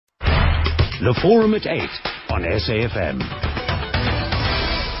The Forum at 8 on SAFM.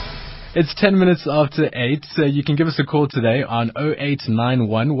 It's 10 minutes after 8, so you can give us a call today on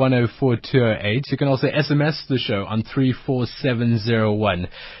 0891 104 208. You can also SMS the show on 34701.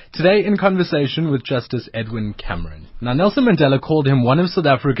 Today in conversation with Justice Edwin Cameron. Now, Nelson Mandela called him one of South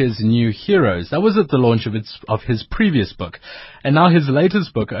Africa's new heroes. That was at the launch of his previous book. And now his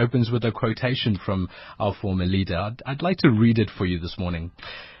latest book opens with a quotation from our former leader. I'd like to read it for you this morning.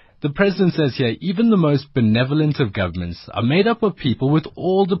 The president says here, even the most benevolent of governments are made up of people with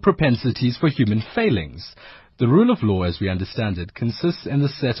all the propensities for human failings. The rule of law, as we understand it, consists in the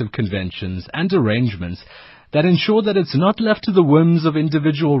set of conventions and arrangements that ensure that it's not left to the whims of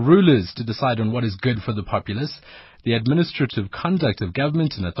individual rulers to decide on what is good for the populace. The administrative conduct of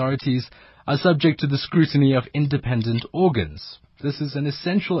government and authorities are subject to the scrutiny of independent organs. This is an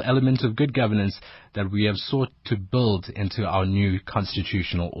essential element of good governance that we have sought to build into our new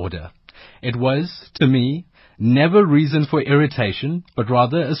constitutional order. It was, to me, never reason for irritation, but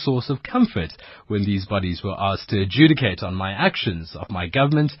rather a source of comfort when these bodies were asked to adjudicate on my actions of my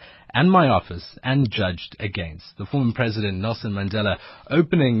government and my office and judged against. The former President Nelson Mandela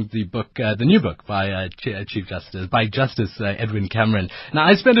opening the book, the new book by Justice Edwin Cameron. Now,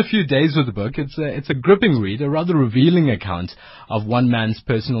 I spent a few days with the book. It's a gripping read, a rather revealing account of one man's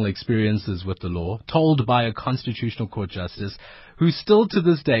personal experiences with the law, told by a constitutional court justice who still to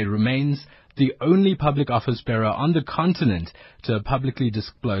this day remains the only public office bearer on the continent to have publicly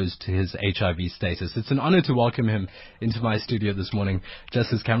disclosed his HIV status. It's an honor to welcome him into my studio this morning.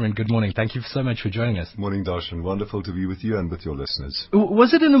 Justice Cameron, good morning. Thank you so much for joining us. Morning, Darshan. Wonderful to be with you and with your listeners.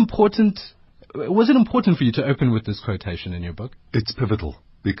 Was it important for you to open with this quotation in your book? It's pivotal,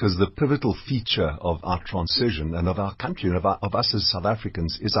 because the pivotal feature of our transition and of our country and of us as South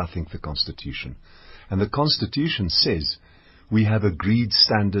Africans is, I think, the Constitution. And the Constitution says we have agreed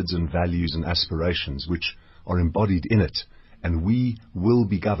standards and values and aspirations which are embodied in it, and we will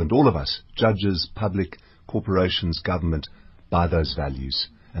be governed, all of us, judges, public, corporations, government, by those values.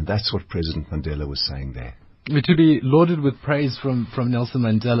 And that's what President Mandela was saying there. To be lauded with praise from Nelson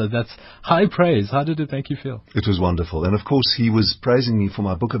Mandela, that's high praise. How did it make you feel? It was wonderful. And of course, he was praising me for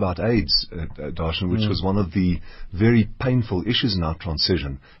my book about AIDS, Darshan, which was one of the very painful issues in our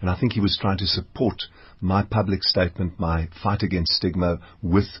transition. And I think he was trying to support my public statement, my fight against stigma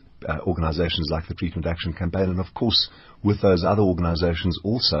with organizations like the Treatment Action Campaign, and of course with those other organizations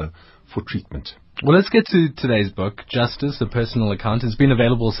also for treatment. Well, let's get to today's book, Justice, a Personal Account. It's been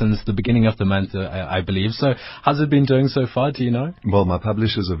available since the beginning of the month, I believe. So how's it been doing so far? Do you know? Well, my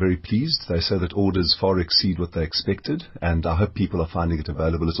publishers are very pleased. They say that orders far exceed what they expected, and I hope people are finding it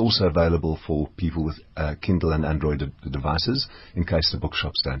available. It's also available for people with Kindle and Android devices in case the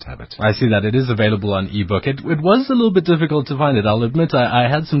bookshops don't have it. I see that. It is available on ebook. It was a little bit difficult to find it. I'll admit I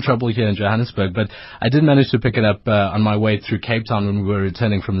had some trouble here in Johannesburg, but I did manage to pick it up on my way through Cape Town when we were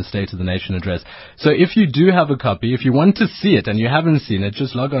returning from the State of the Nation address. So if you do have a copy, if you want to see it and you haven't seen it,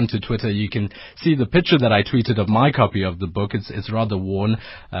 just log on to Twitter. You can see the picture that I tweeted of my copy of the book. It's rather worn.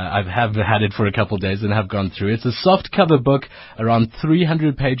 I have had it for a couple of days and have gone through. It's a soft cover book, around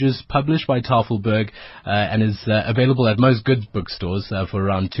 300 pages, published by Tafelberg, and is available at most good bookstores for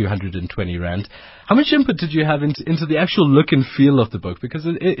around 220 Rand. How much input did you have into the actual look and feel of the book? Because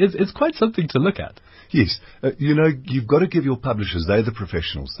it's quite something to look at. Yes. You've got to give your publishers, they're the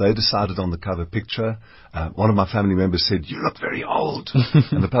professionals. They decided on the cover picture. One of my family members said, "You look very old."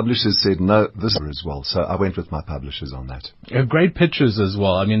 And the publishers said, "No, this as well." So I went with my publishers on that. Great pictures as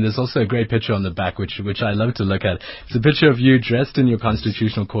well. I mean, there's also a great picture on the back, which I love to look at. It's a picture of you dressed in your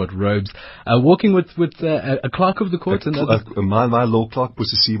constitutional court robes, walking with a clerk of the court. My law clerk was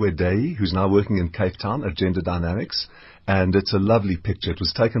Siwe Day, who's now working in Cape Town at Gender Dynamics. And it's a lovely picture. It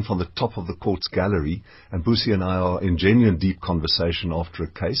was taken from the top of the court's gallery, and Busi and I are in genuine deep conversation after a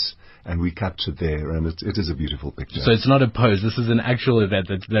case, and we captured there, and it is a beautiful picture. So it's not a pose. This is an actual event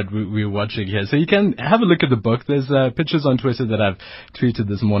that we're watching here. So you can have a look at the book. There's pictures on Twitter that I've tweeted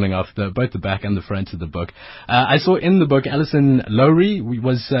this morning of both the back and the front of the book. I saw in the book Alison Lowry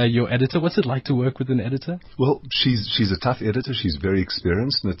was your editor. What's it like to work with an editor? Well, she's a tough editor. She's very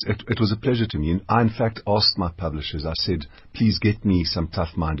experienced, and it was a pleasure to me. And I, in fact, asked my publishers, I said, please get me some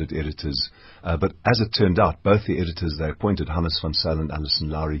tough-minded editors. But as it turned out, both the editors they appointed, Hannes van Zyl and Alison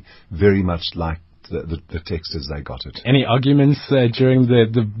Lowry, very much liked the text as they got it. Any arguments during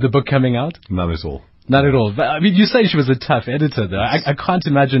the book coming out? None at all. Not at all. But, I mean, you say she was a tough editor, though. I can't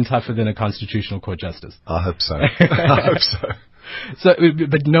imagine tougher than a constitutional court justice. I hope so. I hope so. So,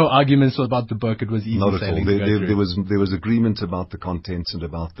 but no arguments about the book. It was easy Not at all. sailing to go through. There was agreement about the contents and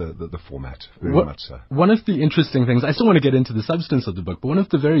about the format. Very much so. One of the interesting things, I still want to get into the substance of the book, but one of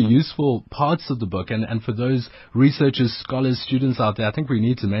the very useful parts of the book, and for those researchers, scholars, students out there, I think we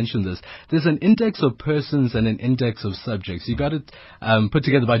need to mention this. There's an index of persons and an index of subjects. You got it put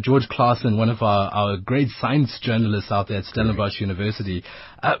together by George Claassen, one of our great science journalists out there at Stellenbosch University.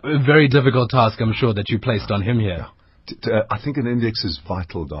 A very difficult task, I'm sure, that you placed on him here. I think an index is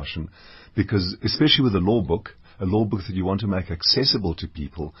vital, Darshan, because especially with a law book that you want to make accessible to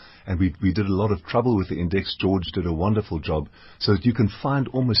people, and we did a lot of trouble with the index. George did a wonderful job, so that you can find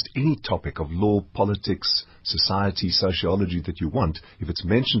almost any topic of law, politics, society, sociology that you want. If it's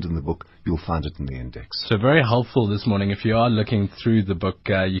mentioned in the book, you'll find it in the index. So very helpful this morning. If you are looking through the book,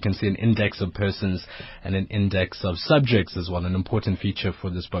 you can see an index of persons and an index of subjects as well, an important feature for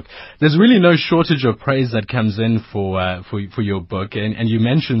this book. There's really no shortage of praise that comes in for your book, and you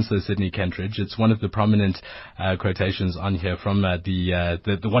mentioned Sir Sidney Kentridge. It's one of the prominent quotations on here from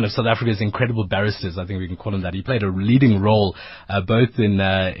the one of South Africa's incredible barristers. I think we can call him that. He played a leading role both in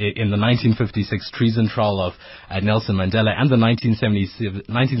the 1956 treason trial of Nelson Mandela and the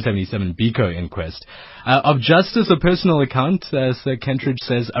 1977 Biko inquest. Of justice, a personal account, Sir Kentridge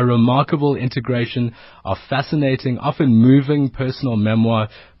says, a remarkable integration of fascinating, often moving personal memoir,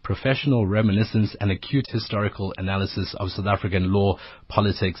 professional reminiscence, and acute historical analysis of South African law,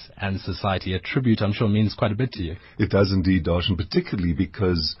 politics, and society. A tribute, I'm sure, means quite a bit to you. It does indeed, Darshan, particularly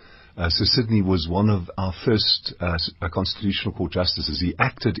because Sir Sidney was one of our first Constitutional Court justices. He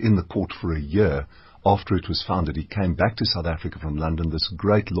acted in the court for a year after it was founded. He came back to South Africa from London, this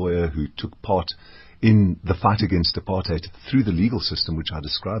great lawyer who took part in the fight against apartheid through the legal system, which I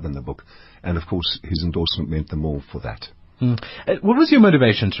describe in the book. And, of course, his endorsement meant the more for that. What was your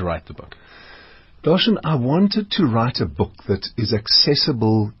motivation to write the book? Darshan, I wanted to write a book that is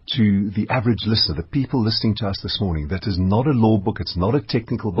accessible to the average listener, the people listening to us this morning. That is not a law book, it's not a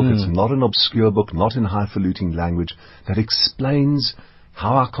technical book, it's not an obscure book, not in highfalutin language, that explains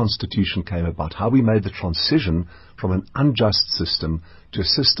how our Constitution came about, how we made the transition from an unjust system to a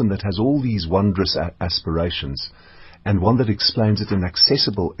system that has all these wondrous aspirations, and one that explains it in an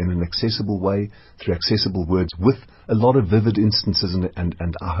accessible way, through accessible words, with a lot of vivid instances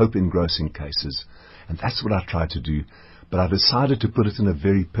and I hope engrossing cases. And that's what I tried to do, but I decided to put it in a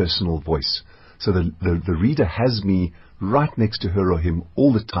very personal voice, so the reader has me right next to her or him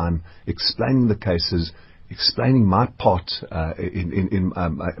all the time, explaining the cases, explaining my part in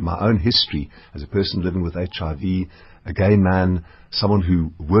my own history as a person living with HIV, a gay man, someone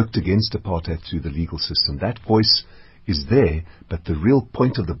who worked against apartheid through the legal system. That voice is there, but the real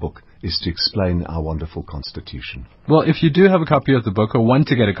point of the book is to explain our wonderful Constitution. Well, if you do have a copy of the book or want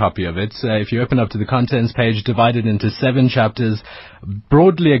to get a copy of it, if you open up to the contents page, divided into 7 chapters,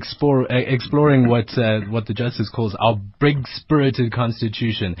 broadly exploring what the Justice calls our big-spirited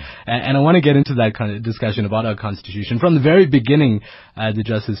Constitution. And I want to get into that kind of discussion about our Constitution. From the very beginning, the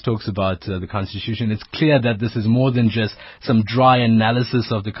Justice talks about the Constitution. It's clear that this is more than just some dry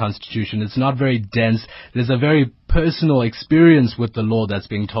analysis of the Constitution. It's not very dense. There's a very personal experience with the law that's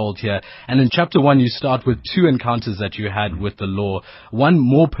being told here. And in chapter 1, you start with 2 encounters that you had with the law, one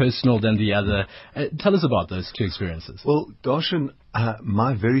more personal than the other. Tell us about those 2 experiences. Well, Darshan,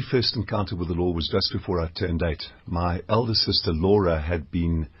 my very first encounter with the law was just before I turned 8. My elder sister Laura had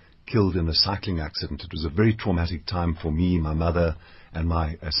been killed in a cycling accident. It was a very traumatic time for me, my mother, and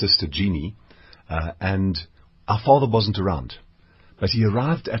my sister Jeannie. And our father wasn't around. But he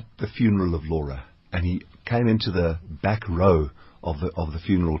arrived at the funeral of Laura, and he came into the back row of the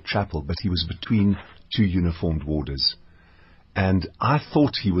funeral chapel, but he was between 2 uniformed warders. And I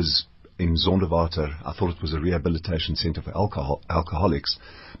thought he was in Zonderwater. I thought it was a rehabilitation center for alcoholics,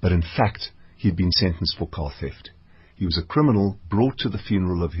 but in fact, he'd been sentenced for car theft. He was a criminal brought to the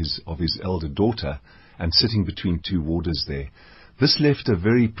funeral of his elder daughter and sitting between 2 warders there. This left a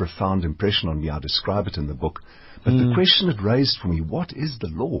very profound impression on me. I describe it in the book. But the question it raised for me, what is the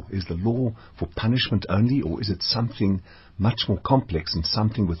law? Is the law for punishment only, or is it something much more complex and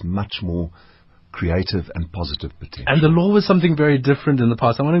something with much more creative and positive potential? And the law was something very different in the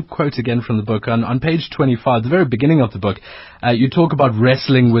past. I want to quote again from the book. On page 25, the very beginning of the book, you talk about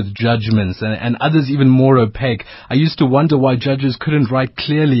wrestling with judgments and others even more opaque. I used to wonder why judges couldn't write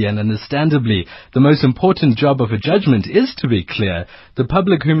clearly and understandably. The most important job of a judgment is to be clear. The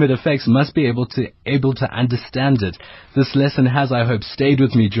public whom it affects must be able to understand it. This lesson has, I hope, stayed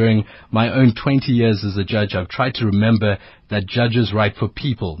with me during my own 20 years as a judge. I've tried to remember that judges write for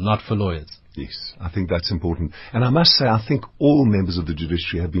people, not for lawyers. Yes, I think that's important. And I must say, I think all members of the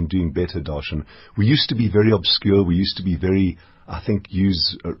judiciary have been doing better, Darshan. We used to be very obscure. We used to be very, I think,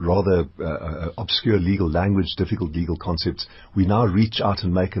 use rather obscure legal language, difficult legal concepts. We now reach out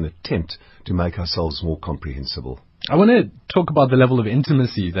and make an attempt to make ourselves more comprehensible. I want to talk about the level of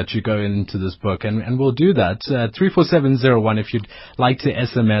intimacy that you go into this book, and we'll do that. 34701 if you'd like to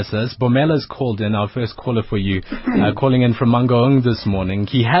SMS us. Bomela's called in, our first caller for you, calling in from Mangaung this morning.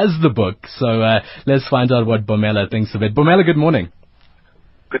 He has the book, so let's find out what Bomela thinks of it. Bomela, good morning.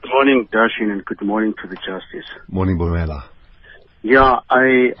 Good morning, Darshan, and good morning to the Justice. Morning, Bomela. Yeah,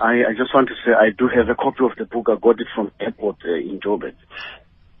 I just want to say I do have a copy of the book. I got it from airport in Joburg.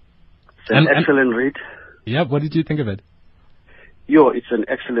 It's an excellent read. Yeah, what did you think of it? It's an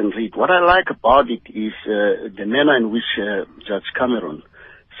excellent read. What I like about it is the manner in which Judge Cameron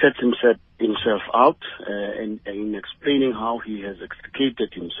sets himself out in explaining how he has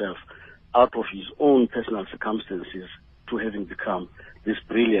extricated himself out of his own personal circumstances to having become this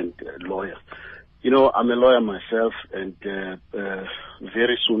brilliant lawyer. I'm a lawyer myself, and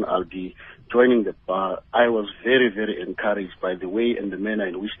very soon I'll be joining the bar. I was very, very encouraged by the way and the manner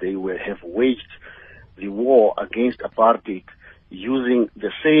in which they have waged the war against apartheid using the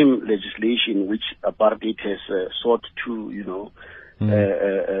same legislation which apartheid has sought to,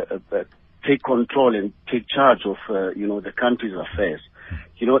 take control and take charge of, the country's affairs.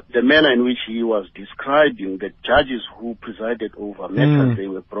 The manner in which he was describing the judges who presided over matters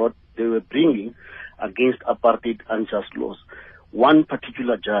they were bringing against apartheid unjust laws. One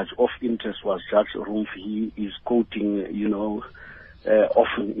particular judge of interest was Judge Rumph. He is quoting,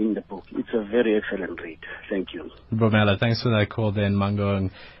 often in the book. It's a very excellent read. Thank you. Bomela, thanks for that call then,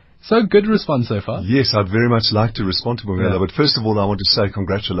 Mangaung. So, good response so far. Yes, I'd very much like to respond to Bomela. Yeah. But first of all, I want to say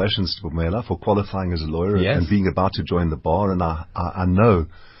congratulations to Bomela for qualifying as a lawyer and being about to join the bar. And I know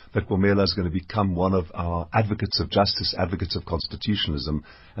that Bomela is going to become one of our advocates of justice, advocates of constitutionalism.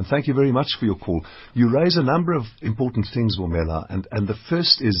 And thank you very much for your call. You raise a number of important things, Bomela. And the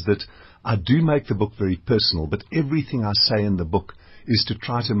first is that I do make the book very personal, but everything I say in the book is to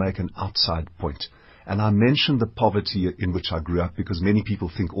try to make an outside point. And I mentioned the poverty in which I grew up because many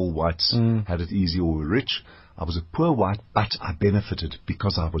people think all whites had it easy or were rich. I was a poor white, but I benefited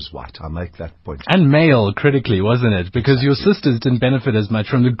because I was white. I make that point. And male, critically, wasn't it? Because your sisters didn't benefit as much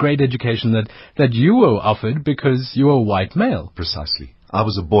from the great education that you were offered because you were a white male. Precisely. I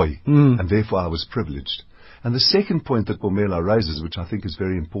was a boy, and therefore I was privileged. And the second point that Bomela raises, which I think is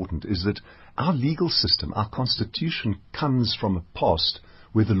very important, is that our legal system, our constitution, comes from a past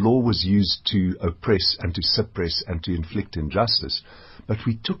where the law was used to oppress and to suppress and to inflict injustice. But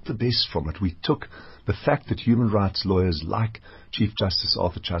we took the best from it. We took the fact that human rights lawyers like Chief Justice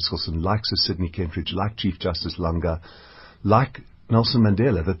Arthur Chaskalson, like Sir Sidney Kentridge, like Chief Justice Langa, like Nelson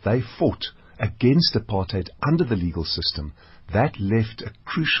Mandela, that they fought against apartheid under the legal system. That left a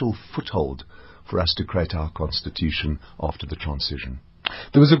crucial foothold for us to create our constitution after the transition.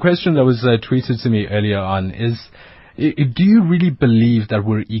 There was a question that was tweeted to me earlier on, do you really believe that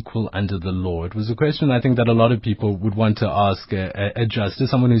we're equal under the law? It was a question I think that a lot of people would want to ask a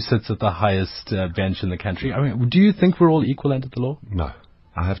justice, someone who sits at the highest bench in the country. I mean, do you think we're all equal under the law? No.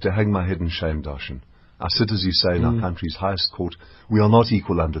 I have to hang my head in shame, Darshan. I sit, as you say, in our country's highest court. We are not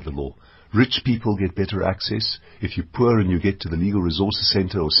equal under the law. Rich people get better access. If you're poor and you get to the Legal Resources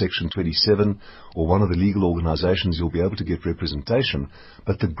Centre or Section 27 or one of the legal organizations, you'll be able to get representation.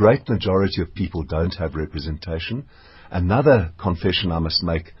 But the great majority of people don't have representation. Another confession I must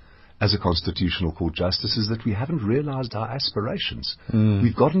make as a constitutional court justice is that we haven't realized our aspirations.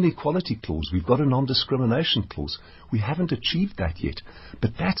 We've got an equality clause. We've got a non-discrimination clause. We haven't achieved that yet.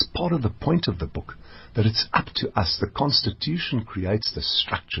 But that's part of the point of the book, that it's up to us. The Constitution creates the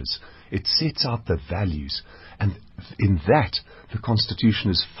structures. It sets out the values. And in that, the Constitution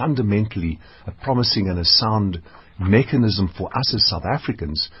is fundamentally a promising and a sound mechanism for us as South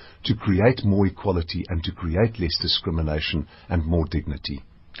Africans to create more equality and to create less discrimination and more dignity.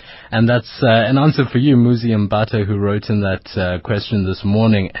 And that's an answer for you, Muzi Mbata, who wrote in that question this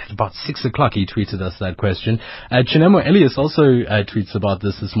morning. At about 6 o'clock, he tweeted us that question. Chinemo Elias also tweets about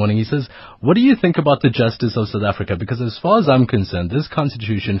this morning. He says, what do you think about the justice of South Africa? Because as far as I'm concerned, this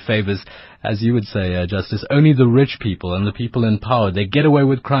constitution favors, as you would say, Justice, only the rich people and the people in power. They get away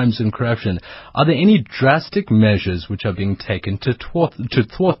with crimes and corruption. Are there any drastic measures which are being taken to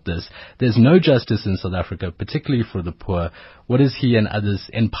thwart this? There's no justice in South Africa, particularly for the poor. What is he and others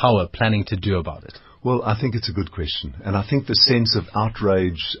in power planning to do about it? Well, I think it's a good question. And I think the sense of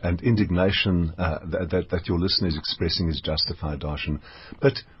outrage and indignation that your listener is expressing is justified, Darshan.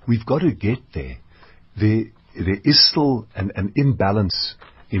 But we've got to get there. There is still an imbalance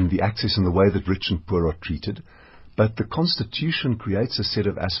in the access and the way that rich and poor are treated. But the Constitution creates a set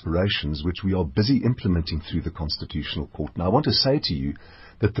of aspirations which we are busy implementing through the Constitutional Court. Now, I want to say to you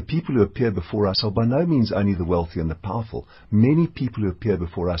that the people who appear before us are by no means only the wealthy and the powerful. Many people who appear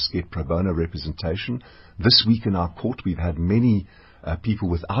before us get pro bono representation. This week in our court, we've had many people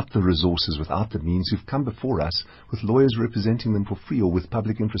without the resources, without the means, who've come before us with lawyers representing them for free or with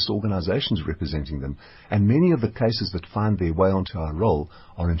public interest organizations representing them. And many of the cases that find their way onto our roll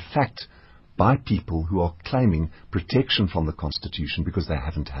are in fact by people who are claiming protection from the Constitution because they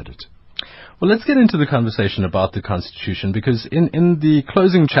haven't had it. Well, let's get into the conversation about the Constitution, because in the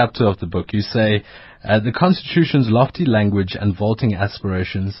closing chapter of the book, you say, the Constitution's lofty language and vaulting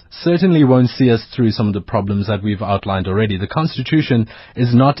aspirations certainly won't see us through some of the problems that we've outlined already. The Constitution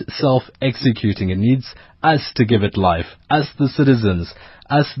is not self-executing. It needs us to give it life, us the citizens,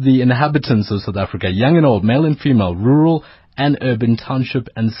 us the inhabitants of South Africa, young and old, male and female, rural and urban, township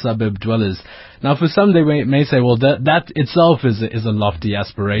and suburb dwellers. Now, for some, they may say, well, that itself is a lofty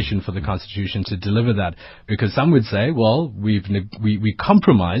aspiration for the Constitution to deliver that, because some would say, well, we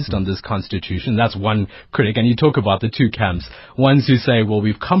compromised on this Constitution. That's one critic, and you talk about the two camps. Ones who say, well,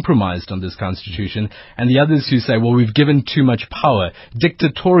 we've compromised on this Constitution, and the others who say, well, we've given too much power,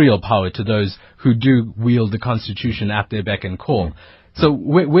 dictatorial power, to those who do wield the Constitution at their beck and call. So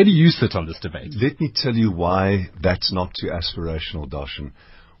where do you sit on this debate? Let me tell you why that's not too aspirational, Darshan.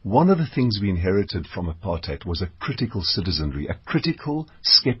 One of the things we inherited from apartheid was a critical citizenry, a critical,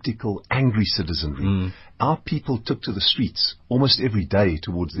 skeptical, angry citizenry. Our people took to the streets almost every day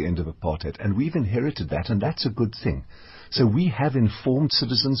towards the end of apartheid, and we've inherited that, and that's a good thing. So we have informed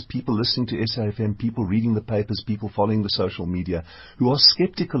citizens, people listening to SAFM, people reading the papers, people following the social media, who are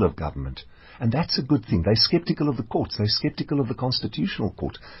skeptical of government. And that's a good thing. They're skeptical of the courts. They're skeptical of the Constitutional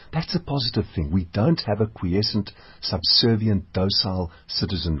Court. That's a positive thing. We don't have a quiescent, subservient, docile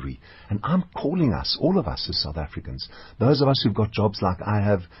citizenry. And I'm calling us, all of us as South Africans, those of us who've got jobs like I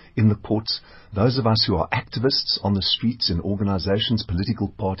have in the courts, those of us who are activists on the streets in organizations,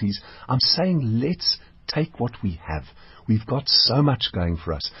 political parties, I'm saying let's take what we have. We've got so much going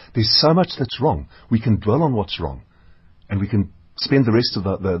for us. There's so much that's wrong. We can dwell on what's wrong, and we can spend the rest of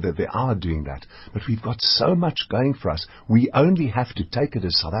the hour doing that. But we've got so much going for us. We only have to take it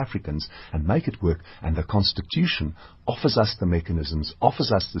as South Africans and make it work. And the Constitution offers us the mechanisms,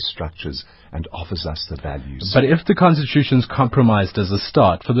 offers us the structures, and offers us the values. But if the Constitution's compromised as a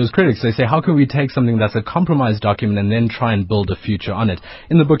start, for those critics, they say, how can we take something that's a compromised document and then try and build a future on it?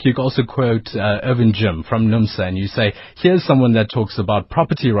 In the book, you also quote Irvin Jim from NUMSA, and you say, here's someone that talks about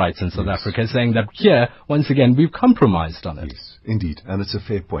property rights in South Africa, saying that here, once again, we've compromised on it. Yes, indeed, and it's a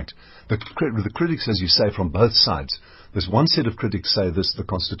fair point. The critics, as you say, from both sides, there's one set of critics say this, the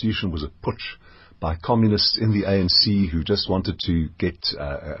Constitution was a putsch by communists in the ANC who just wanted to get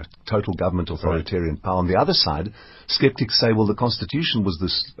total government authoritarian power. On the other side, skeptics say, well, the Constitution was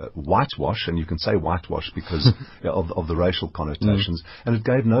this whitewash, and you can say whitewash because of the racial connotations, and it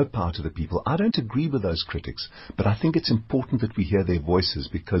gave no power to the people. I don't agree with those critics, but I think it's important that we hear their voices,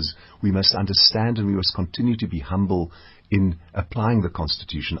 because we must understand and we must continue to be humble in applying the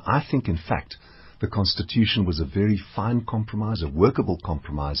Constitution. I think, in fact, the Constitution was a very fine compromise, a workable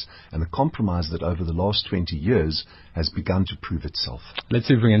compromise, and a compromise that over the last 20 years has begun to prove itself. Let's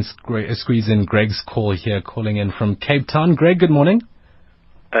see if we can squeeze in Greg's call here, calling in from Cape Town. Greg, good morning.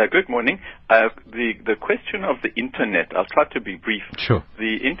 Good morning. The question of the Internet, I'll try to be brief. Sure.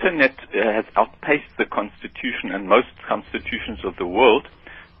 The Internet has outpaced the Constitution and most constitutions of the world.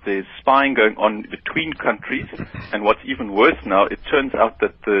 There's spying going on between countries, and what's even worse now, it turns out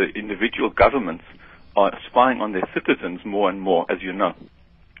that the individual governments are spying on their citizens more and more, as you know.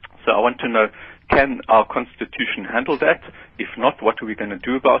 So I want to know, can our Constitution handle that? If not, what are we going to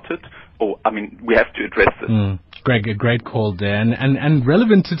do about it? Or, we have to address this. Greg, a great call there. And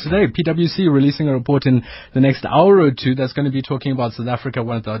relevant to today, PwC releasing a report in the next hour or two that's going to be talking about South Africa,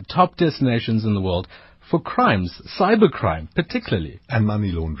 one of the top destinations in the world for crimes, cybercrime particularly. And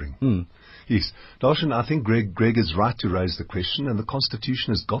money laundering. Yes. Darshan, I think Greg is right to raise the question, and the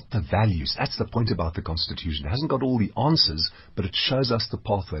Constitution has got the values. That's the point about the Constitution. It hasn't got all the answers, but it shows us the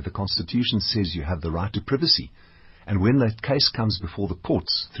pathway. The Constitution says you have the right to privacy. And when that case comes before the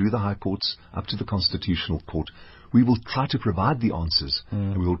courts, through the High Courts, up to the Constitutional Court, we will try to provide the answers,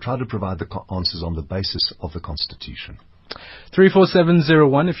 and we will try to provide the answers on the basis of the Constitution.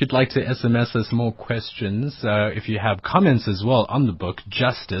 34701, if you'd like to SMS us more questions, if you have comments as well on the book,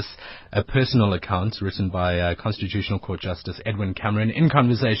 Justice, a personal account written by Constitutional Court Justice Edwin Cameron. In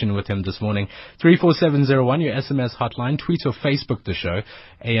conversation with him this morning, 34701, your SMS hotline. Tweet or Facebook the show,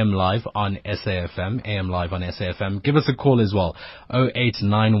 AM Live on SAFM, AM Live on SAFM. Give us a call as well,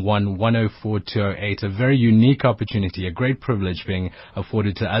 0891 104 208. A very unique opportunity, a great privilege being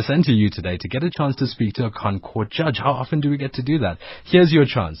afforded to us and to you today to get a chance to speak to a Con-Court judge. How often do we get to do that? Here's your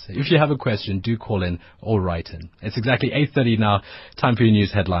chance. If you have a question, do call in or write in. It's exactly 8:30 now. Time for your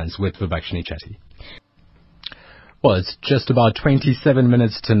news headlines with Vibhakshini Chetty. Well, it's just about 27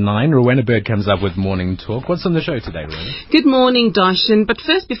 minutes to 9. Rowena Bird comes up with Morning Talk. What's on the show today, Rowena? Good morning, Darshan. But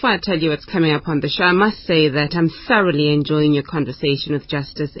first, before I tell you what's coming up on the show, I must say that I'm thoroughly enjoying your conversation with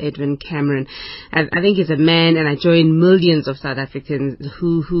Justice Edwin Cameron. I think he's a man, and I join millions of South Africans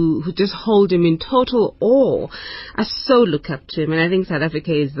who just hold him in total awe. I so look up to him, and I think South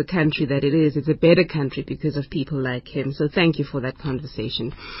Africa is the country that it is. It's a better country because of people like him. So thank you for that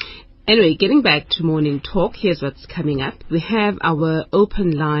conversation. Anyway, getting back to Morning Talk, here's what's coming up. We have our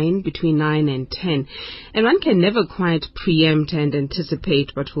open line between 9 and 10. And one can never quite preempt and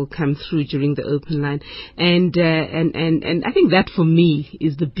anticipate what will come through during the open line. And I think that for me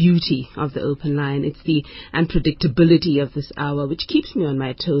is the beauty of the open line. It's the unpredictability of this hour, which keeps me on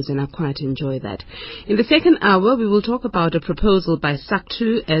my toes, and I quite enjoy that. In the second hour, we will talk about a proposal by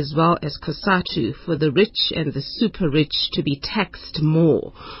SACTU as well as COSATU for the rich and the super rich to be taxed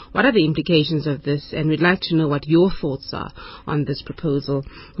more. What are the implications of this? And we'd like to know what your thoughts are on this proposal,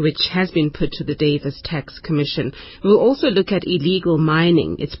 which has been put to the Davis Tax Commission. We'll also look at illegal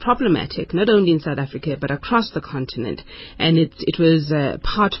mining. It's problematic, not only in South Africa, but across the continent. And it was a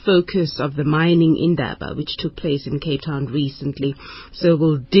part focus of the mining indaba, which took place in Cape Town recently. So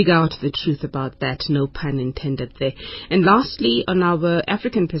we'll dig out the truth about that, no pun intended there. And lastly, on our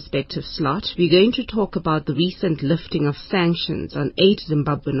African perspective slot, we're going to talk about the recent lifting of sanctions on 8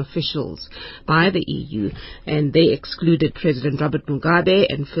 Zimbabwean officials by the EU, and they excluded President Robert Mugabe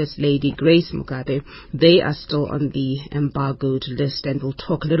and First Lady Grace Mugabe. They are still on the embargoed list, and we'll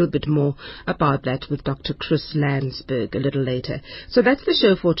talk a little bit more about that with Dr. Chris Landsberg a little later. So that's the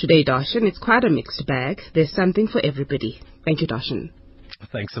show for today, Darshan. It's quite a mixed bag. There's something for everybody. Thank you, Darshan.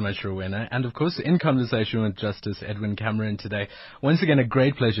 Thanks so much, Rowena. And of course, in conversation with Justice Edwin Cameron today. Once again, a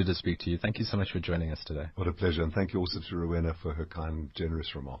great pleasure to speak to you. Thank you so much for joining us today. What a pleasure. And thank you also to Rowena for her kind,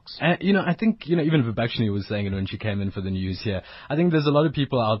 generous remarks. I think, even Vibhakshini was saying it when she came in for the news here. I think there's a lot of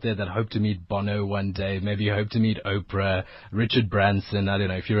people out there that hope to meet Bono one day, maybe hope to meet Oprah, Richard Branson. I don't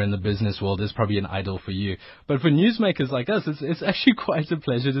know, if you're in the business world, there's probably an idol for you. But for newsmakers like us, it's actually quite a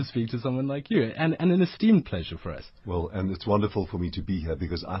pleasure to speak to someone like you, and an esteemed pleasure for us. Well, and it's wonderful for me to be here,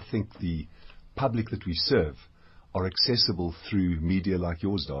 because I think the public that we serve are accessible through media like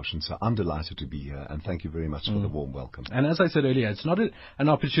yours, Darshan. So I'm delighted to be here, and thank you very much for the warm welcome. And as I said earlier, it's not an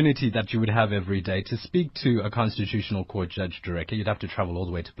opportunity that you would have every day to speak to a Constitutional Court judge directly. You'd have to travel all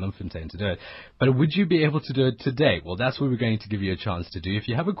the way to Bloemfontein to do it. But would you be able to do it today? Well, that's what we're going to give you a chance to do. If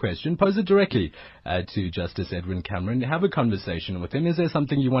you have a question, pose it directly to Justice Edwin Cameron. Have a conversation with him. Is there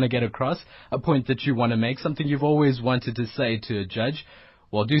something you want to get across, a point that you want to make, something you've always wanted to say to a judge?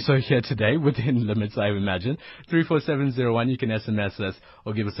 Well, do so here today, within limits, I imagine. 34701, you can SMS us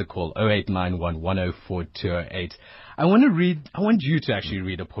or give us a call, 0891 104 208. I want you to actually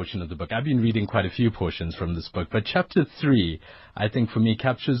read a portion of the book. I've been reading quite a few portions from this book, but chapter 3, I think for me,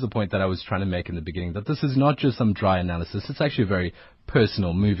 captures the point that I was trying to make in the beginning, that this is not just some dry analysis. It's actually a very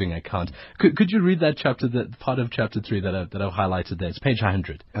personal, moving account. Could you read that chapter, that part of chapter 3 that I've highlighted there? It's page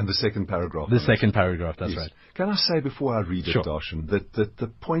 100. And the second paragraph. The second paragraph, that's right. Can I say before I read Sure. it, Darshan, that the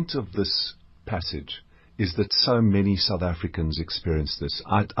point of this passage is that so many South Africans experience this.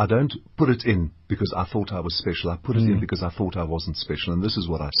 I don't put it in because I thought I was special. I put it in because I thought I wasn't special. And this is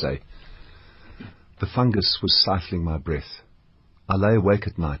what I say. The fungus was stifling my breath. I lay awake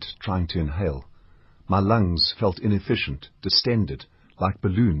at night trying to inhale. My lungs felt inefficient, distended, like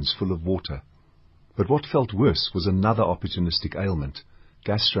balloons full of water. But what felt worse was another opportunistic ailment,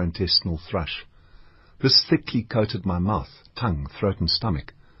 gastrointestinal thrush. This thickly coated my mouth, tongue, throat and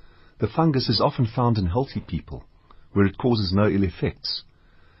stomach. The fungus is often found in healthy people, where it causes no ill effects.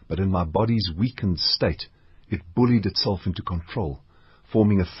 But in my body's weakened state, it bullied itself into control,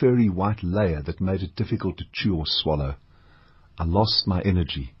 forming a furry white layer that made it difficult to chew or swallow. I lost my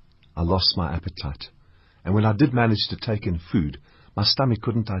energy. I lost my appetite. And when I did manage to take in food, my stomach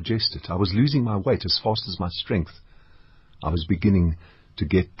couldn't digest it. I was losing my weight as fast as my strength. I was beginning to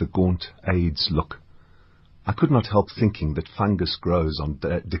get the gaunt AIDS look. I could not help thinking that fungus grows on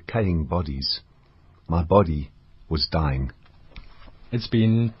decaying bodies. My body was dying. It's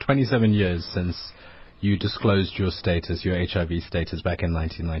been 27 years since you disclosed your status, your HIV status, back in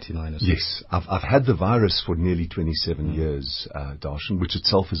 1999 as well. Yes, I've had the virus for nearly 27 years, Darshan, which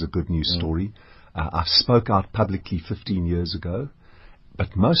itself is a good news story. I spoke out publicly 15 years ago,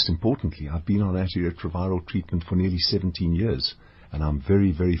 but most importantly, I've been on antiretroviral treatment for nearly 17 years, and I'm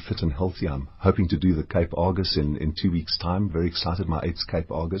very, very fit and healthy. I'm hoping to do the Cape Argus in 2 weeks' time. Very excited, my 8th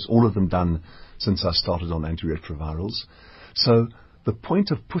Cape Argus, all of them done since I started on antiretrovirals. So the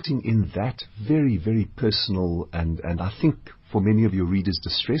point of putting in that very, very personal and I think for many of your readers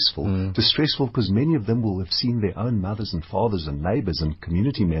distressful because many of them will have seen their own mothers and fathers and neighbors and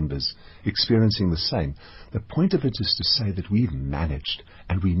community members experiencing the same. The point of it is to say that we've managed,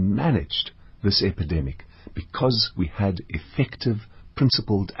 and we managed this epidemic because we had effective,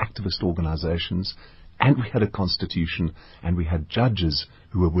 principled activist organizations, and we had a constitution, and we had judges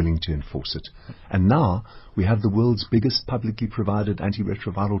who were willing to enforce it. And now we have the world's biggest publicly provided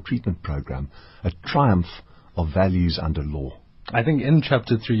antiretroviral treatment program, a triumph of values under law. I think in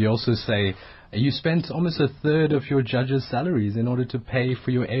Chapter 3 you also say you spent almost a third of your judges' salaries in order to pay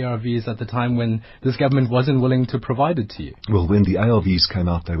for your ARVs at the time when this government wasn't willing to provide it to you. Well, when the ARVs came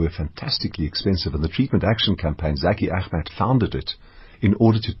out, they were fantastically expensive, and the Treatment Action Campaign, Zaki Ahmed founded it in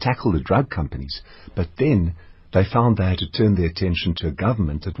order to tackle the drug companies. But then they found they had to turn their attention to a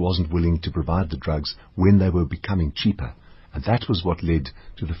government that wasn't willing to provide the drugs when they were becoming cheaper. And that was what led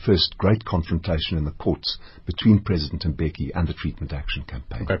to the first great confrontation in the courts between President Mbeki and the Treatment Action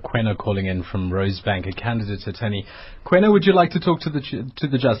Campaign. We've got Kwena calling in from Rosebank, a candidate attorney. Kwena, would you like to talk to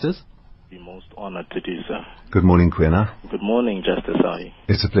the Justice? Be most honored to do so. Good morning, Kwena. Good morning, Justice. How are you?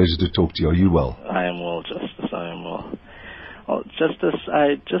 It's a pleasure to talk to you. Are you well? I am well, Justice. I am well. Well, Justice,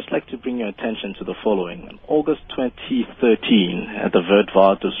 I'd just like to bring your attention to the following. In August 2013, at the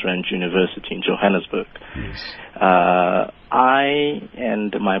Witwatersrand University in Johannesburg, Yes. I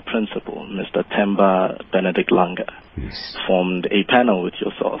and my principal, Mr. Themba Benedict Langa, Yes. formed a panel with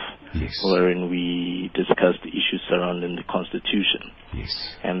yourself, Yes. wherein we discussed the issues surrounding the Constitution.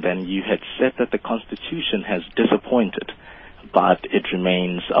 Yes. And then you had said that the Constitution has disappointed, but it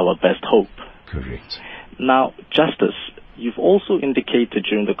remains our best hope. Correct. Now, Justice, you've also indicated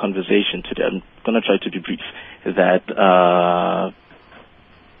during the conversation today, I'm going to try to be brief, that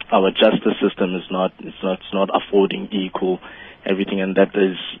our justice system is not affording equal everything, and that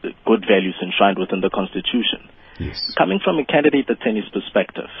there's good values enshrined within the Constitution. Yes. Coming from a candidate attorney's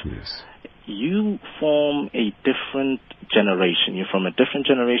perspective, Yes. you form a different generation. You're from a different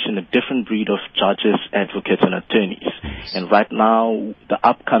generation, a different breed of judges, advocates, and attorneys. Yes. And right now, the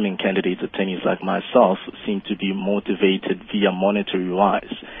upcoming candidate attorneys like myself seem to be motivated via monetary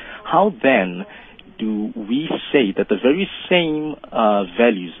wise. How then do we say that the very same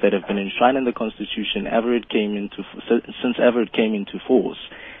values that have been enshrined in the Constitution since ever it came into force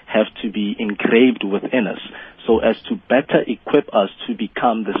have to be engraved within us so as to better equip us to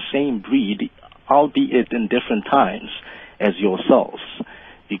become the same breed, albeit in different times, as yourselves?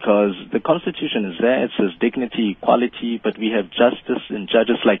 Because the Constitution is there, it says dignity, equality, but we have justice and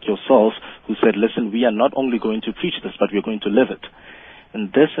judges like yourself who said, listen, we are not only going to preach this, but we're going to live it. In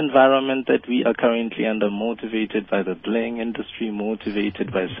this environment that we are currently under, motivated by the bling industry,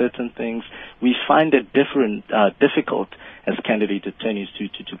 motivated by certain things, we find it difficult as candidate attorneys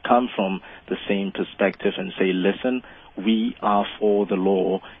to come from the same perspective and say, listen, we are for the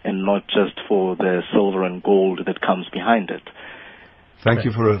law and not just for the silver and gold that comes behind it. Thank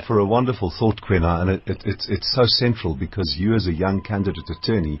you for a wonderful thought, Kwena, and it's so central because you as a young candidate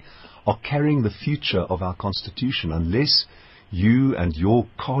attorney are carrying the future of our Constitution. Unless you and your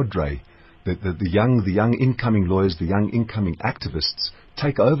cadre, the young incoming lawyers, the young incoming activists,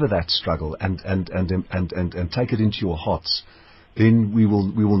 take over that struggle and take it into your hearts, then we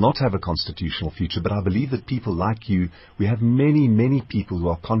will not have a constitutional future. But I believe that people like you, we have many people who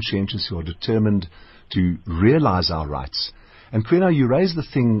are conscientious, who are determined to realize our rights. And Kwena, you raise the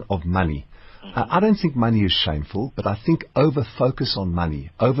thing of money. I don't think money is shameful, but I think over-focus on money,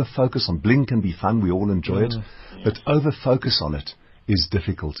 over-focus on bling can be fun, we all enjoy it, but over-focus on it is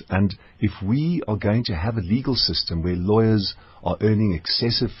difficult. And if we are going to have a legal system where lawyers are earning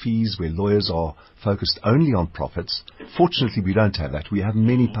excessive fees, where lawyers are focused only on profits, fortunately we don't have that. We have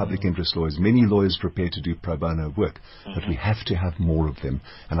many public interest lawyers, many lawyers prepared to do pro bono work, but we have to have more of them.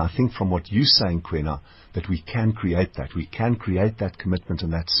 And I think from what you're saying, Kwena, that we can create that. We can create that commitment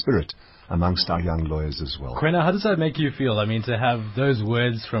and that spirit amongst our young lawyers as well. Kwena, how does that make you feel? I mean, to have those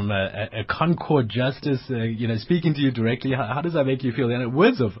words from a Concord justice, speaking to you directly, how does that make you feel? And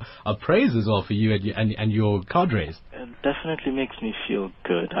words of praise as well for you and your cadres. It definitely makes me feel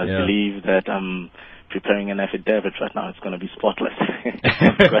good. I believe that I'm preparing an affidavit right now. It's going to be spotless.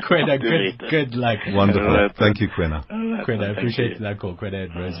 Quena, good luck. Wonderful. Thank you, Quena. Quena, I appreciate that call. Quena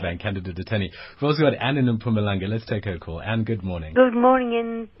at Rosebank, candidate attorney. We've also got Anne in Mpumalanga. Let's take her call. Anne, good morning. Good morning,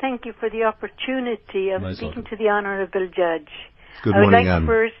 and thank you for the opportunity of speaking to the Honourable Judge. Good morning, morning, I would like Anne.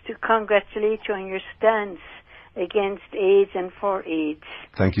 first to congratulate you on your stance against AIDS and for AIDS.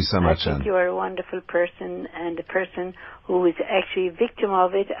 Thank you so much, I think Anne. you are a wonderful person, and a person who is actually a victim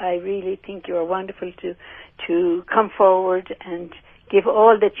of it. I really think you are wonderful to come forward and give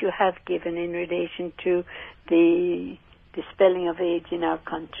all that you have given in relation to the dispelling of AIDS in our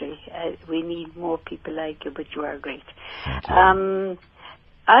country. We need more people like you, but you are great.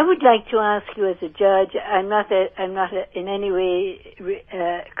 I would like to ask you, as a judge, I'm not in any way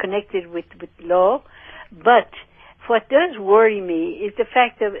connected with law, but what does worry me is the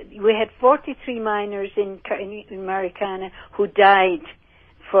fact that we had 43 miners in Marikana who died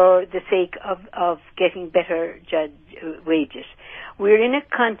for the sake of getting better wages. We're in a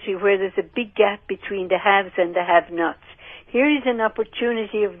country where there's a big gap between the haves and the have-nots. Here is an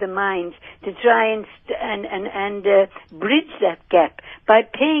opportunity of the mines to try and bridge that gap by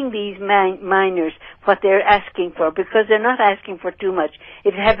paying these miners what they're asking for, because they're not asking for too much.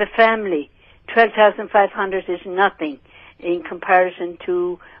 If you have a family, 12,500 is nothing in comparison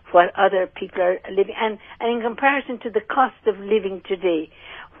to what other people are living, and in comparison to the cost of living today.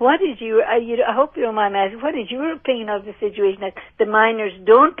 What is I hope you don't mind me asking, what is your opinion of the situation that the miners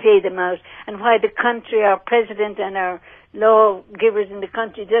don't pay them out, and why the country, our president and our lawgivers in the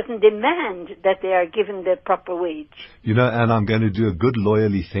country doesn't demand that they are given the proper wage? You know, Anne, I'm going to do a good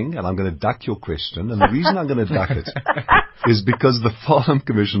lawyerly thing, and I'm going to duck your question. And the reason I'm going to duck it is because the Farnham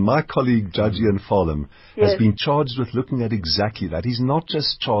Commission, my colleague Judge Ian Farnham, has been charged with looking at exactly that. He's not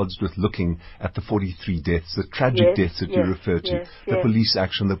just charged with looking at the 43 deaths, the tragic deaths that you refer to, the police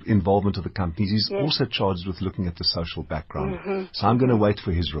action, the involvement of the companies. He's also charged with looking at the social background. So I'm going to wait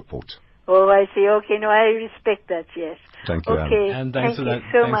for his report. Oh, I see. Okay, no, I respect that, yes. Thank you, okay. Anne. And thank you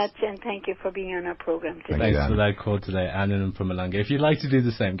so much, and thank you for being on our program today. Thanks for that call today, Anne in Mpumalanga. If you'd like to do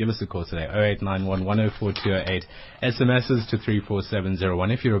the same, give us a call today, 0891 104 208. SMSs to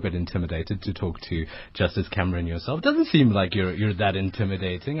 34701 if you're a bit intimidated to talk to Justice Cameron yourself. It doesn't seem like you're that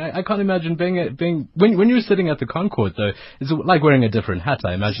intimidating. I can't imagine being when you're sitting at the Concord, though, it's like wearing a different hat.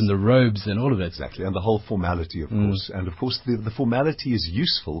 I imagine the robes and all of it. Exactly, and the whole formality, of course. And of course, the formality is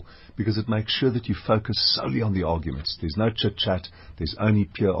useful because it makes sure that you focus solely on the arguments. There's no chit-chat. There's only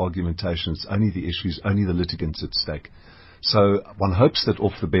pure argumentation. It's only the issues, only the litigants at stake. So one hopes that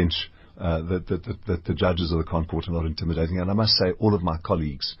off the bench, that the judges of the Concord are not intimidating. And I must say, all of my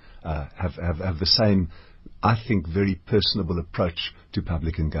colleagues have the same, I think, very personable approach to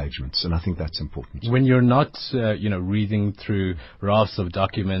public engagements, and I think that's important. When you're not, reading through rafts of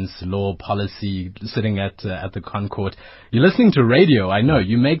documents, law, policy, sitting at the Concord, you're listening to radio. I know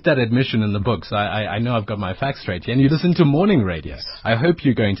you make that admission in the books. I know I've got my facts straight here, and you listen to morning radio. Yes. I hope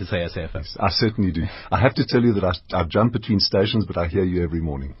you're going to say SAFM. Yes, I certainly do. I have to tell you that I jump between stations, but I hear you every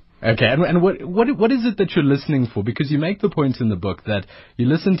morning. Okay, and what is it that you're listening for? Because you make the point in the book that you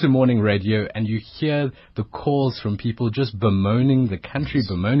listen to morning radio and you hear the calls from people just bemoaning the country,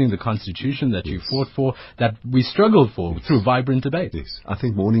 bemoaning the Constitution that you fought for, that we struggled for through vibrant debate. Yes, I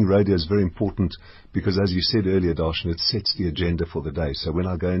think morning radio is very important because, as you said earlier, Darshan, it sets the agenda for the day. So when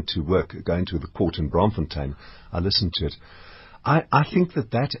I go into work, go into the court in Braamfontein, I listen to it. I think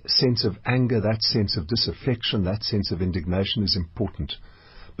that sense of anger, that sense of disaffection, that sense of indignation is important.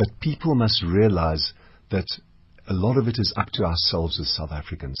 But people must realize that a lot of it is up to ourselves as South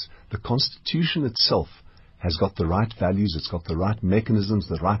Africans. The Constitution itself has got the right values, it's got the right mechanisms,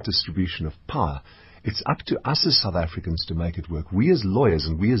 the right distribution of power. It's up to us as South Africans to make it work. We as lawyers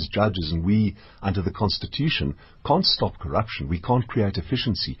and we as judges and we under the Constitution can't stop corruption. We can't create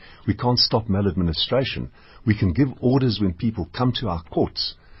efficiency. We can't stop maladministration. We can give orders when people come to our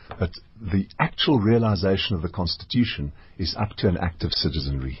courts. But the actual realization of the Constitution is up to an active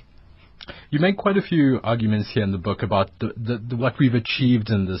citizenry. You make quite a few arguments here in the book about what we've achieved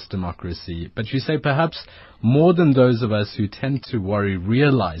in this democracy, but you say perhaps more than those of us who tend to worry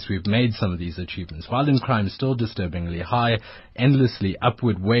realize we've made some of these achievements. Violent crime is still disturbingly high. Endlessly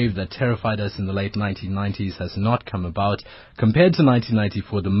upward wave that terrified us in the late 1990s has not come about. Compared to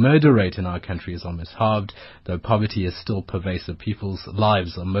 1994, the murder rate in our country is almost halved, though poverty is still pervasive. People's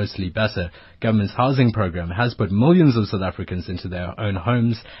lives are mostly better. Government's housing program has put millions of South Africans into their own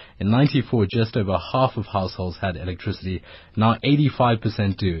homes. In 94, just over half of households had electricity. Now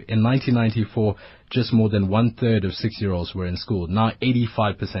 85% do. In 1994, just more than 1/3 of 6-year-olds were in school. Now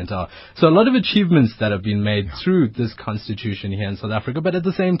 85% are. So a lot of achievements that have been made through this constitution here in South Africa. But at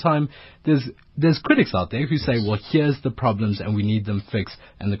the same time, there's critics out there who say, well, here's the problems and we need them fixed,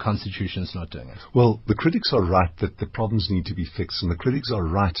 and the constitution's not doing it. Well, the critics are right that the problems need to be fixed, and the critics are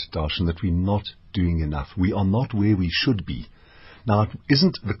right, Darshan, that we're not doing enough. We are not where we should be. Now,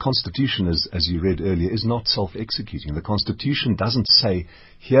 isn't the Constitution, as you read earlier, is not self-executing. The Constitution doesn't say,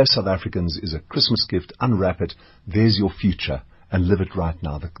 here, South Africans, is a Christmas gift, unwrap it, there's your future, and live it right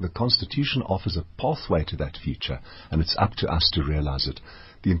now. The Constitution offers a pathway to that future, and it's up to us to realize it.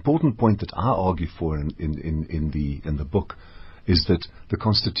 The important point that I argue for in the book is that the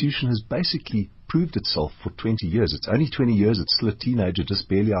Constitution has basically proved itself for 20 years. It's only 20 years. It's still a teenager, just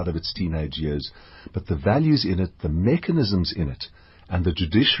barely out of its teenage years. But the values in it, the mechanisms in it, and the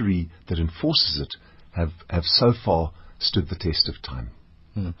judiciary that enforces it have so far stood the test of time.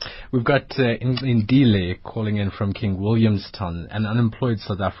 We've got Indile calling in from King Williamstown, an unemployed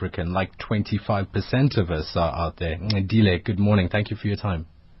South African. Like 25% of us are out there. Indile, good morning. Thank you for your time.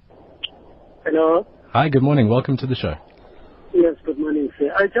 Hello. Hi, good morning. Welcome to the show. Yes, good morning, sir.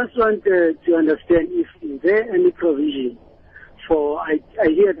 I just want to understand if there any provision for, I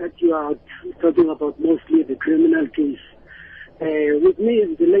hear that you are talking about mostly the criminal case. With me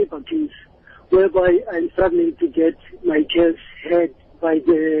is the labor case, whereby I'm struggling to get my case heard by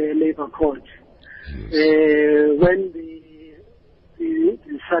the labor court. Yes. When the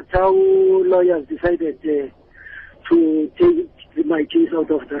Satau lawyers decided to take my case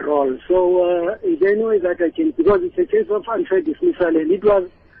out of the roll. So is there any way that I can, because it's a case of unfair dismissal and it was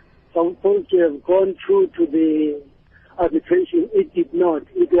supposed to have gone through to the arbitration. It did not.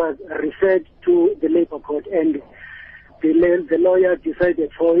 It was referred to the labor court, and the lawyer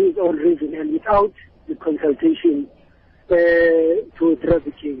decided for his own reason and without the consultation to address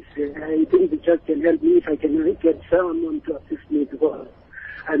the case. I think the judge can help me if I can get someone to assist me, because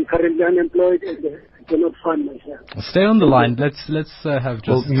I'm currently unemployed and I cannot fund myself. Stay on the line. Let's have just.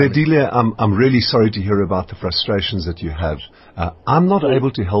 Well, Nedile, I'm really sorry to hear about the frustrations that you have. I'm not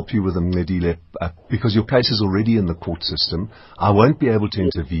able to help you with them, Nedile, because your case is already in the court system. I won't be able to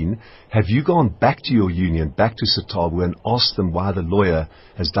intervene. Have you gone back to your union, back to Satabu, and asked them why the lawyer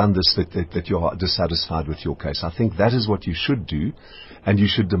has done this, that you are dissatisfied with your case? I think that is what you should do, and you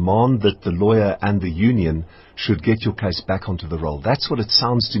should demand that the lawyer and the union should get your case back onto the roll. That's what it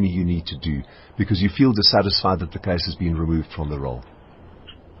sounds to me you need to do, because you feel dissatisfied that the case has been removed from the roll.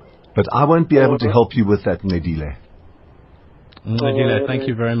 But I won't be able to help you with that, Nedile. Nedile, thank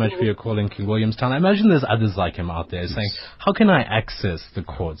you very much for your call in King Williamstown. I imagine there's others like him out there saying, how can I access the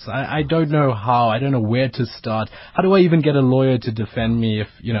courts? I don't know how. I don't know where to start. How do I even get a lawyer to defend me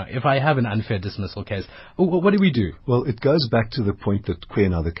if I have an unfair dismissal case? What do we do? Well, it goes back to the point that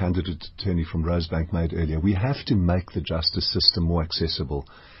Kwena, the candidate attorney from Rosebank, made earlier. We have to make the justice system more accessible.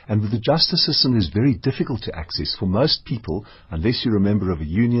 And the justice system is very difficult to access for most people, unless you're a member of a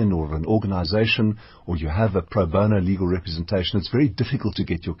union or of an organization or you have a pro bono legal representation. It's very difficult to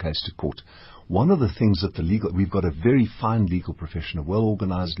get your case to court. One of the things that we've got a very fine legal profession, a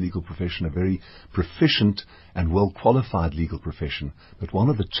well-organized legal profession, a very proficient and well-qualified legal profession. But one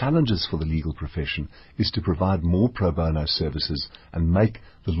of the challenges for the legal profession is to provide more pro bono services and make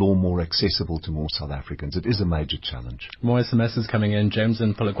the law more accessible to more South Africans. It is a major challenge. More SMSs coming in. James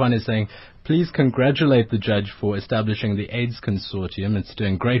in Polokwane is saying, please congratulate the judge for establishing the AIDS Consortium. It's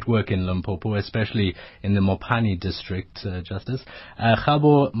doing great work in Limpopo, especially in the Mopani district, Justice.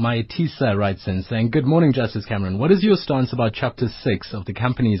 Khabo Maitisa writes in saying, good morning, Justice Cameron. What is your stance about Chapter 6 of the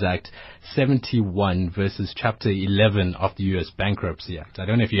Companies Act 71 versus Chapter 11 of the U.S. Bankruptcy Act? I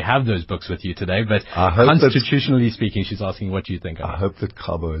don't know if you have those books with you today, but constitutionally speaking, she's asking what you think of it. I hope that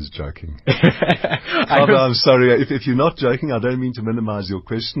Khabo is joking. Khabo, I'm sorry. If you're not joking, I don't mean to minimize your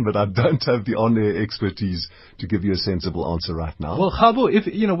question, but I don't have the on-air expertise to give you a sensible answer right now. Well,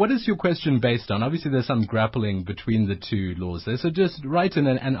 Khabo, what is your question based on? Obviously, there's some grappling between the two laws there. So just write in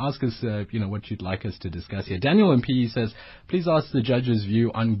and ask us, what you'd like us to discuss here. Daniel in PE says, please ask the judge's view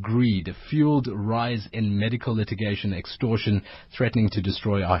on greed, fueled rise in medical litigation, extortion, threatening to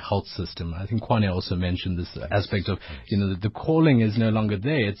destroy our health system. I think Kwane also mentioned this aspect of, the calling is no longer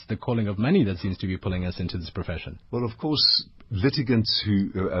there. It's the calling of money that seems to be pulling us into this profession. Well, of course, litigants who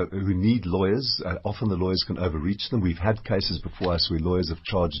need lawyers, often the lawyers can overreach them. We've had cases before us where lawyers have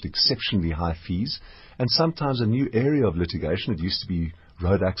charged exceptionally high fees, and sometimes a new area of litigation. It used to be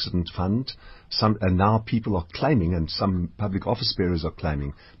road accident fund. And now people are claiming, and some public office bearers are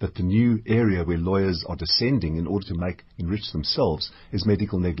claiming, that the new area where lawyers are descending in order to enrich themselves is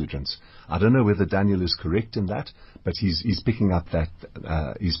medical negligence. I don't know whether Daniel is correct in that, but he's picking up that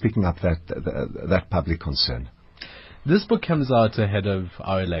that public concern. This book comes out ahead of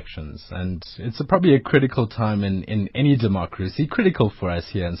our elections, and it's probably a critical time in any democracy, critical for us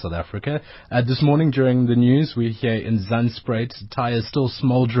here in South Africa. This morning during the news, we hear in Zandspruit, tires still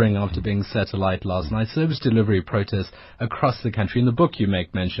smouldering after being set alight last night. Service delivery protests across the country. In the book, you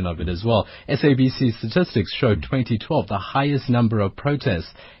make mention of it as well. SABC statistics showed 2012, the highest number of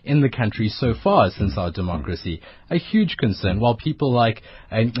protests in the country so far since our democracy. A huge concern. While people like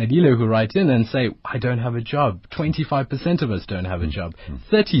Adilo who write in and say, I don't have a job, 25% of us don't have a job,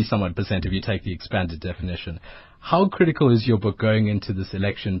 30-somewhat% if you take the expanded definition. How critical is your book going into this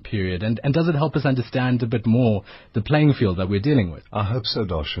election period, and does it help us understand a bit more the playing field that we're dealing with? I hope so,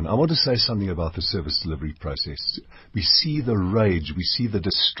 Darshan. I want to say something about the service delivery process. We see the rage, we see the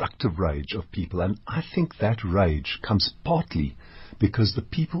destructive rage of people, and I think that rage comes partly because the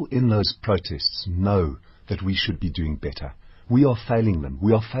people in those protests know that we should be doing better. We are failing them.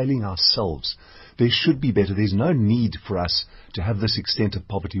 We are failing ourselves. There should be better. There's no need for us to have this extent of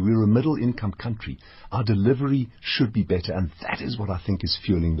poverty. We're a middle-income country. Our delivery should be better, and that is what I think is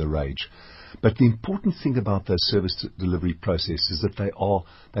fueling the rage. But the important thing about those service delivery processes is that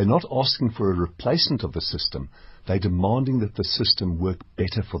they're not asking for a replacement of the system. They're demanding that the system work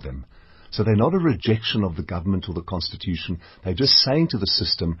better for them. So they're not a rejection of the government or the constitution. They're just saying to the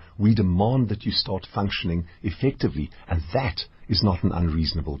system, we demand that you start functioning effectively, and that is not an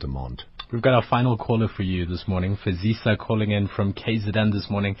unreasonable demand. We've got our final caller for you this morning, Fazisa, calling in from KZN this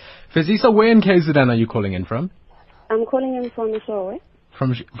morning. Fazisa, where in KZN are you calling in from? I'm calling in from Ishawe.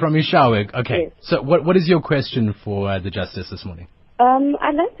 From Ishawe, okay. Yes. So what is your question for the Justice this morning?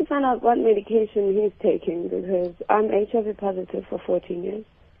 I'd like to find out what medication he's taking, because I'm HIV positive for 14 years.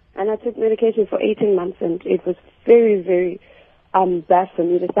 And I took medication for 18 months, and it was very, very bad for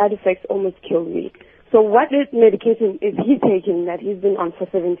me. The side effects almost killed me. So what medication is he taking that he's been on for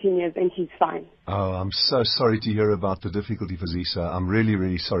 17 years and he's fine? Oh, I'm so sorry to hear about the difficulty, Fazisa. I'm really,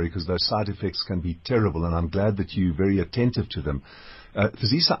 really sorry, because those side effects can be terrible, and I'm glad that you're very attentive to them.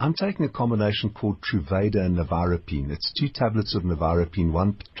 Fazisa, I'm taking a combination called Truvada and Nevirapine. It's 2 tablets of Nevirapine,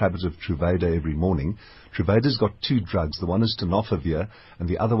 1 tablet of Truvada every morning. Truvada's got 2 drugs. The one is tenofovir, and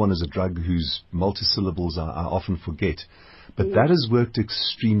the other one is a drug whose multisyllables I often forget. But that has worked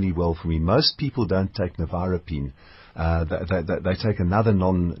extremely well for me. Most people don't take Nevirapine. They take another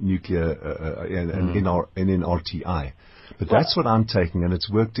non-nuclear NRTI. But that's what I'm taking, and it's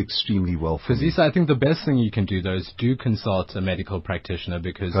worked extremely well for me. Fazisa, I think the best thing you can do, though, is do consult a medical practitioner,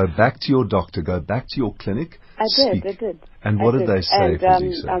 because... Go back to your doctor, go back to your clinic. I did. And what did they say,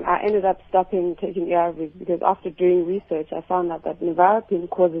 Fazisa? I ended up stopping taking ARVs, because after doing research, I found out that Nevirapine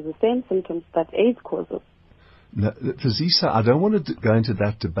causes the same symptoms that AIDS causes. No, Fazisa, I don't want to go into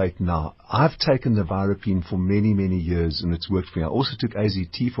that debate now. I've taken Nevirapine for many, many years, and it's worked for me. I also took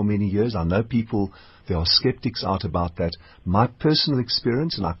AZT for many years. I know people, there are skeptics out about that. My personal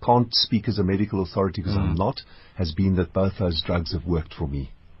experience, and I can't speak as a medical authority because I'm not, has been that both those drugs have worked for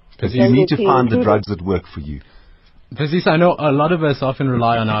me. But you need to find the drugs that work for you. Fazisa, I know a lot of us often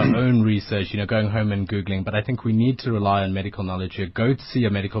rely on our own research, going home and Googling, but I think we need to rely on medical knowledge here. Go to see a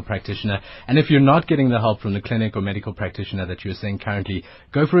medical practitioner. And if you're not getting the help from the clinic or medical practitioner that you're seeing currently,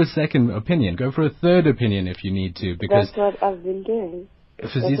 go for a second opinion. Go for a third opinion if you need to. Because that's what I've been doing.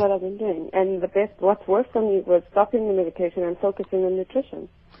 And what's worked for me was stopping the medication and focusing on nutrition.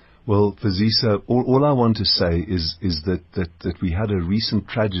 Well, Fazisa, all I want to say is that we had a recent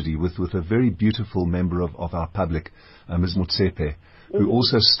tragedy with a very beautiful member of our public, Ms. Motsepe, who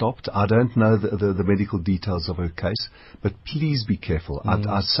also stopped. I don't know the medical details of her case, but please be careful.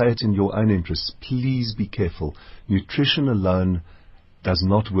 I say it in your own interests. Please be careful. Nutrition alone does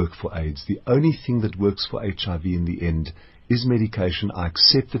not work for AIDS. The only thing that works for HIV in the end is medication. I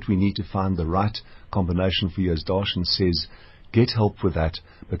accept that we need to find the right combination for you, as Darshan says. Get help with that,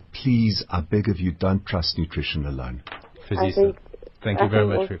 but please, I beg of you, don't trust nutrition alone. Fazisa, thank you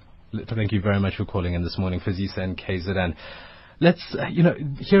very much for calling in this morning, Fazisa and KZN. Let's,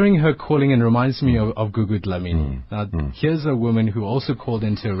 hearing her calling in reminds me of Gugu Dlamini. Now, here's a woman who also called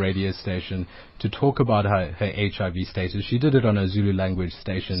into a radio station to talk about her HIV status. She did it on a Zulu language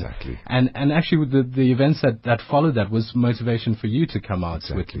station. Exactly. And actually, the events that followed that was motivation for you to come out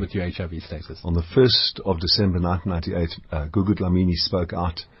with your HIV status. On the 1st of December 1998, Gugu Dlamini spoke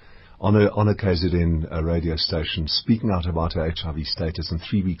out on a KZN radio station, speaking out about her HIV status, and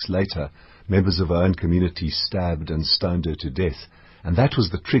 3 weeks later, members of her own community stabbed and stoned her to death. And that was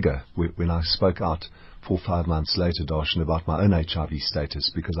the trigger when I spoke out 4 or 5 months later, Darshan, about my own HIV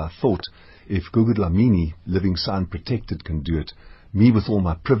status, because I thought if Gugu Dlamini, living so unprotected, can do it, me with all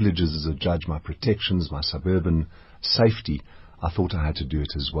my privileges as a judge, my protections, my suburban safety, I thought I had to do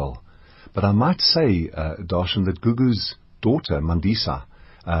it as well. But I might say, Darshan, that Gugu's daughter, Mandisa,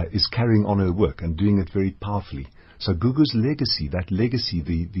 is carrying on her work and doing it very powerfully. So Gugu's legacy,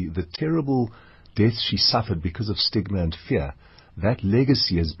 the terrible death she suffered because of stigma and fear, that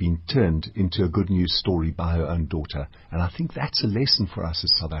legacy has been turned into a good news story by her own daughter. And I think that's a lesson for us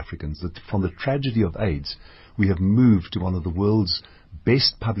as South Africans, that from the tragedy of AIDS, we have moved to one of the world's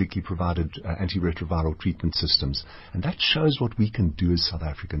best publicly provided antiretroviral treatment systems. And that shows what we can do as South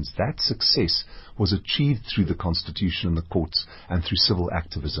Africans. That success was achieved through the Constitution and the courts and through civil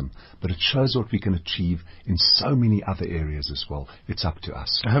activism. But it shows what we can achieve in so many other areas as well. It's up to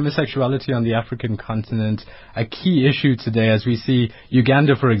us. Homosexuality on the African continent, a key issue today, as we see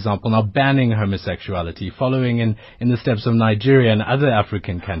Uganda, for example, now banning homosexuality, following in the steps of Nigeria and other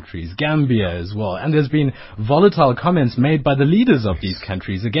African countries, Gambia as well. And there's been volatile comments made by the leaders of these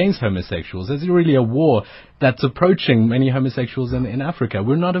countries against homosexuals. There's really a war that's approaching many homosexuals in Africa.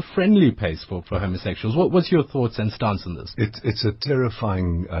 We're not a friendly place for homosexuals. What's your thoughts and stance on this? It's a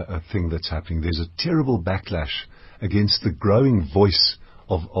terrifying thing that's happening. There's a terrible backlash against the growing voice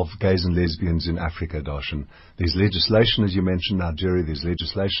of gays and lesbians in Africa, Darshan. There's legislation, as you mentioned, Nigeria. There's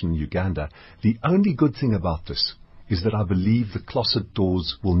legislation in Uganda. The only good thing about this is that I believe the closet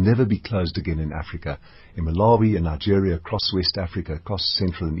doors will never be closed again in Africa. In Malawi, in Nigeria, across West Africa, across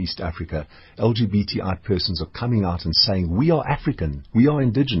Central and East Africa, LGBTI persons are coming out and saying, we are African, we are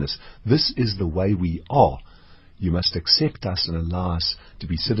indigenous, this is the way we are. You must accept us and allow us to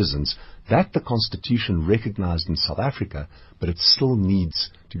be citizens. That the Constitution recognized in South Africa, but it still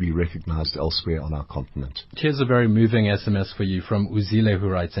needs to be recognized elsewhere on our continent. Here's a very moving SMS for you from Uzile, who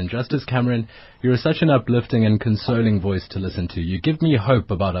writes in, Justice Cameron, you're such an uplifting and consoling voice to listen to. You give me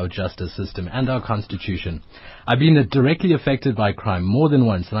hope about our justice system and our Constitution. I've been directly affected by crime more than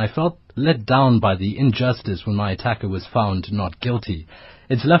once, and I felt let down by the injustice when my attacker was found not guilty.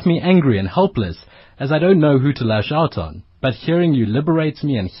 It's left me angry and helpless, as I don't know who to lash out on. But hearing you liberates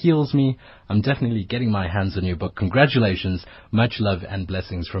me and heals me. I'm definitely getting my hands on your book. Congratulations. Much love and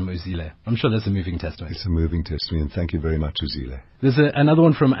blessings from Uzile. I'm sure that's a moving testimony. It's a moving testimony, and thank you very much, Uzile. There's another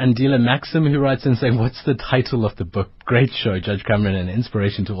one from Andila Maxim, who writes in saying, what's the title of the book? Great show, Judge Cameron, and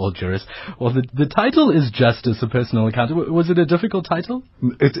inspiration to all jurists. Well, the title is Justice, a Personal Account. Was it a difficult title?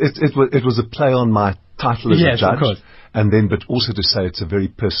 It was a play on my title as a judge. Yes, of course. But also to say it's a very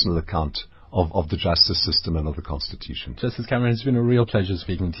personal account of the justice system and of the Constitution. Justice Cameron, it's been a real pleasure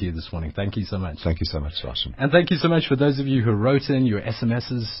speaking to you this morning. Thank you so much. Thank you so much, Darshan. And thank you so much for those of you who wrote in your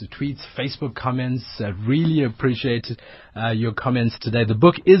SMSs, tweets, Facebook comments. I really appreciate your comments today. The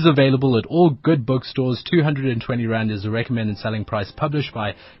book is available at all good bookstores. 220 Rand is the recommended selling price, published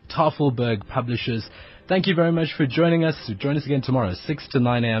by Tafelberg Publishers. Thank you very much for joining us. Join us again tomorrow, 6 to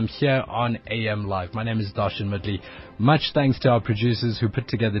 9 a.m. here on AM Live. My name is Darshan Midley. Much thanks to our producers who put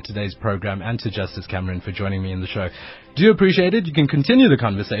together today's program, and to Justice Cameron for joining me in the show. Do appreciate it. You can continue the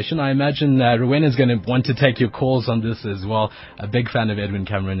conversation. I imagine Rowena is going to want to take your calls on this as well. A big fan of Edwin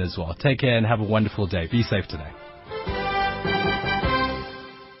Cameron as well. Take care and have a wonderful day. Be safe today.